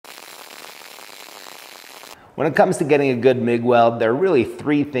When it comes to getting a good MIG weld, there are really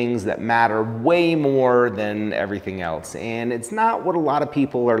three things that matter way more than everything else. And it's not what a lot of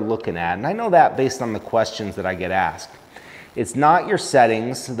people are looking at. And I know that based on the questions that I get asked. It's not your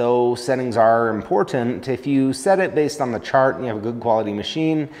settings, though settings are important. If you set it based on the chart and you have a good quality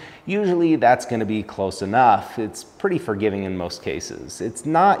machine, usually that's going to be close enough. It's pretty forgiving in most cases. It's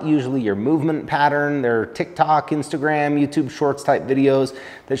not usually your movement pattern. There are TikTok, Instagram, YouTube Shorts type videos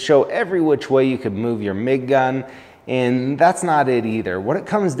that show every which way you could move your MIG gun. And that's not it either. What it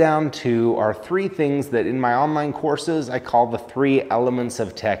comes down to are three things that in my online courses I call the three elements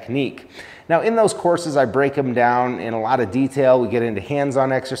of technique. Now in those courses I break them down in a lot of detail. We get into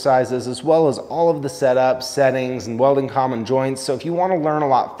hands-on exercises as well as all of the setups, settings, and welding common joints. So if you want to learn a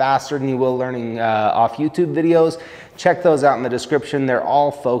lot faster than you will learning off YouTube videos, check those out in the description. They're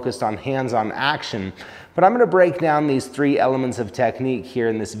all focused on hands-on action. But I'm going to break down these three elements of technique here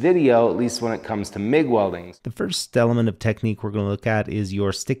in this video, at least when it comes to MIG welding. The first element of technique we're going to look at is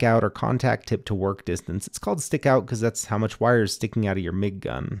your stick out or contact tip to work distance. It's called stick out because that's how much wire is sticking out of your MIG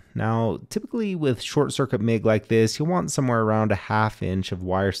gun. Now, typically with short circuit MIG like this, you'll want somewhere around a ½ inch of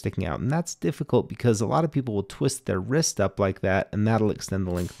wire sticking out. And that's difficult because a lot of people will twist their wrist up like that and that'll extend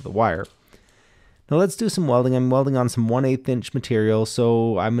the length of the wire. Now let's do some welding. I'm welding on some 1/8 inch material,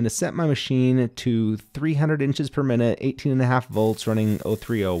 so I'm going to set my machine to 300 inches per minute, 18.5 volts running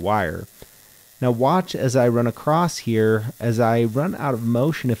 030 wire. Now watch as I run across here. As I run out of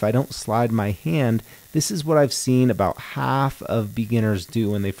motion, if I don't slide my hand, this is what I've seen about half of beginners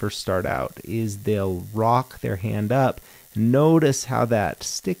do when they first start out, is they'll rock their hand up. Notice how that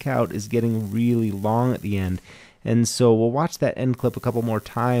stick out is getting really long at the end. And so we'll watch that end clip a couple more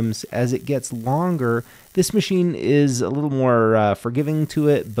times. As it gets longer, this machine is a little more forgiving to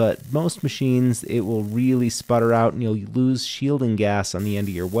it, but most machines, it will really sputter out and you'll lose shielding gas on the end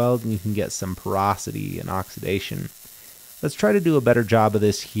of your weld and you can get some porosity and oxidation. Let's try to do a better job of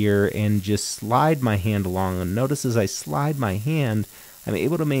this here and just slide my hand along. And notice as I slide my hand, I'm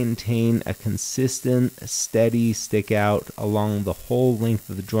able to maintain a consistent, steady stick out along the whole length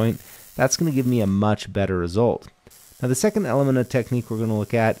of the joint. That's going to give me a much better result. Now the second element of technique we're going to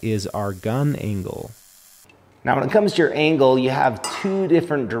look at is our gun angle. Now when it comes to your angle, you have two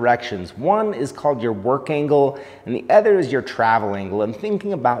different directions. One is called your work angle and the other is your travel angle, and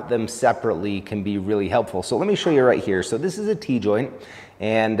thinking about them separately can be really helpful. So let me show you right here. So this is a T-joint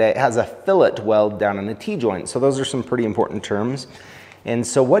and it has a fillet weld down in the T-joint. So those are some pretty important terms. And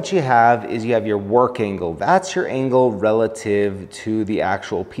so what you have is you have your work angle. That's your angle relative to the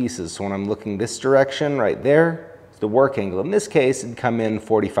actual pieces. So when I'm looking this direction right there, it's the work angle. In this case, it'd come in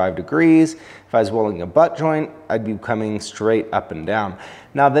 45 degrees. If I was welding a butt joint, I'd be coming straight up and down.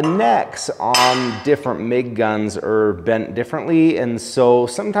 Now the necks on different MIG guns are bent differently, and so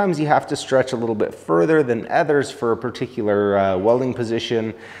sometimes you have to stretch a little bit further than others for a particular welding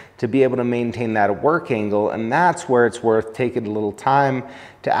position to be able to maintain that work angle, and that's where it's worth taking a little time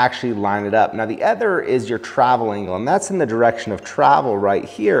to actually line it up. Now the other is your travel angle, and that's in the direction of travel right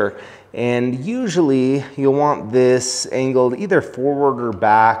here. And usually you'll want this angled either forward or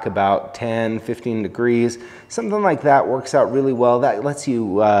back about 10-15 degrees. Something like that works out really well. That lets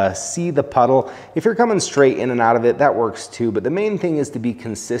you see the puddle. If you're coming straight in and out of it, that works too. But the main thing is to be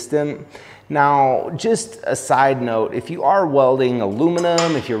consistent. Now, just a side note, if you are welding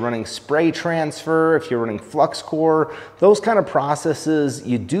aluminum, if you're running spray transfer, if you're running flux core, those kind of processes,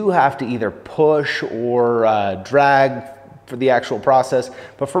 you do have to either push or drag for the actual process.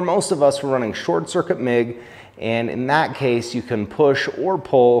 But for most of us, we're running short circuit MIG, and in that case, you can push or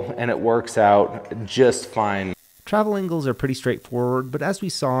pull and it works out just fine. Travel angles are pretty straightforward, but as we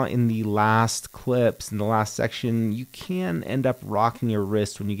saw in the last clips, in the last section, you can end up rocking your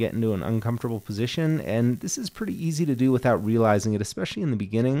wrist when you get into an uncomfortable position, and this is pretty easy to do without realizing it, especially in the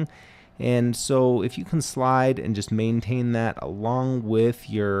beginning. And so if you can slide and just maintain that along with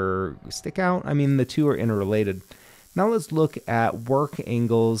your stick out, I mean, the two are interrelated. Now let's look at work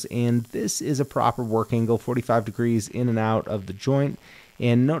angles, and this is a proper work angle, 45 degrees in and out of the joint.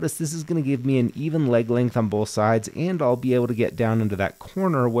 And notice this is going to give me an even leg length on both sides, and I'll be able to get down into that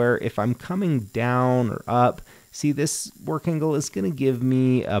corner where if I'm coming down or up, see, this work angle is going to give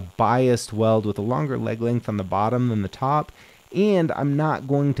me a biased weld with a longer leg length on the bottom than the top, and I'm not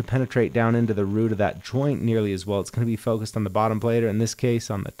going to penetrate down into the root of that joint nearly as well. It's going to be focused on the bottom plate, or in this case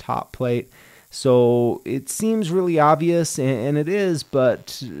on the top plate. So it seems really obvious, and it is,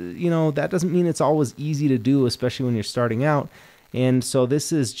 but you know, that doesn't mean it's always easy to do, especially when you're starting out. And so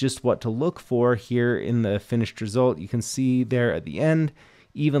this is just what to look for here in the finished result. You can see there at the end,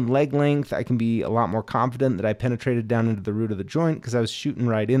 even leg length. I can be a lot more confident that I penetrated down into the root of the joint because I was shooting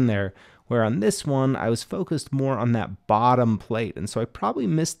right in there. where on this one, I was focused more on that bottom plate. And so I probably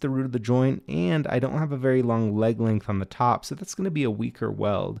missed the root of the joint, and I don't have a very long leg length on the top, so that's going to be a weaker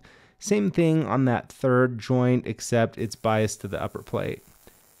weld. Same thing on that third joint, except it's biased to the upper plate.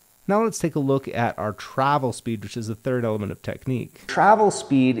 Now let's take a look at our travel speed, which is the third element of technique. Travel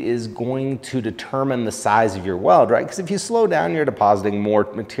speed is going to determine the size of your weld, right? Because if you slow down, you're depositing more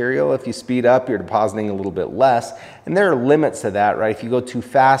material. If you speed up, you're depositing a little bit less. And there are limits to that, right? If you go too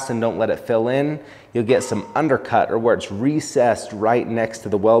fast and don't let it fill in, you'll get some undercut, or where it's recessed right next to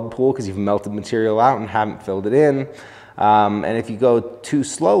the weld pool because you've melted material out and haven't filled it in. And if you go too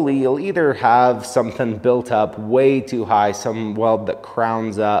slowly, you'll either have something built up way too high, some weld that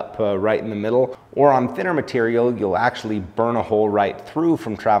crowns up right in the middle, or on thinner material, you'll actually burn a hole right through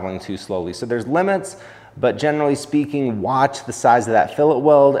from traveling too slowly. So there's limits, but generally speaking, watch the size of that fillet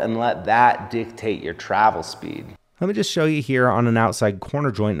weld and let that dictate your travel speed. Let me just show you here on an outside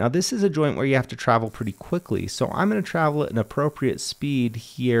corner joint. Now this is a joint where you have to travel pretty quickly. So I'm going to travel at an appropriate speed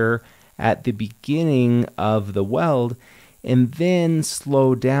here at the beginning of the weld and then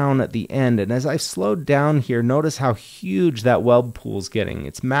slow down at the end. And as I've slowed down here, notice how huge that weld pool is getting.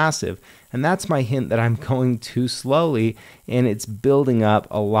 It's massive. And that's my hint that I'm going too slowly and it's building up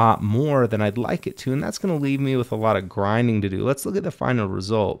a lot more than I'd like it to. And that's going to leave me with a lot of grinding to do. Let's look at the final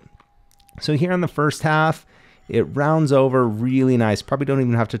result. So here on the first half, it rounds over really nice. Probably don't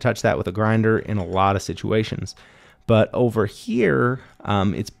even have to touch that with a grinder in a lot of situations. But over here,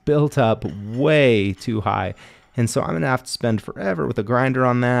 it's built up way too high. And so I'm going to have to spend forever with a grinder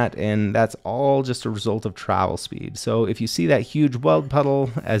on that, and that's all just a result of travel speed. So if you see that huge weld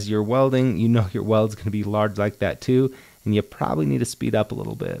puddle as you're welding, you know your weld's going to be large like that too, and you probably need to speed up a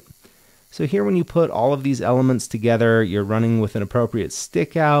little bit. So here when you put all of these elements together, you're running with an appropriate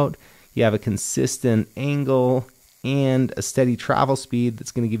stick out, you have a consistent angle, and a steady travel speed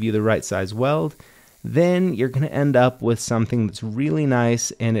that's going to give you the right size weld. Then you're going to end up with something that's really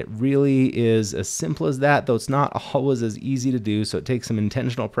nice, and it really is as simple as that, though it's not always as easy to do, so it takes some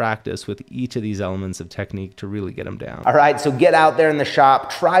intentional practice with each of these elements of technique to really get them down. All right, so get out there in the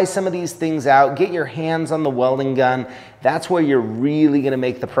shop, try some of these things out, get your hands on the welding gun. That's where you're really going to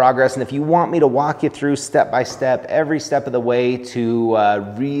make the progress. And if you want me to walk you through step by step, every step of the way to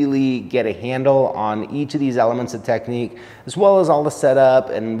really get a handle on each of these elements of technique, as well as all the setup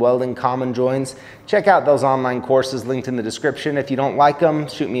and welding common joints, check out those online courses linked in the description. If you don't like them,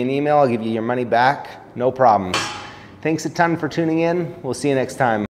 shoot me an email. I'll give you your money back. No problems. Thanks a ton for tuning in. We'll see you next time.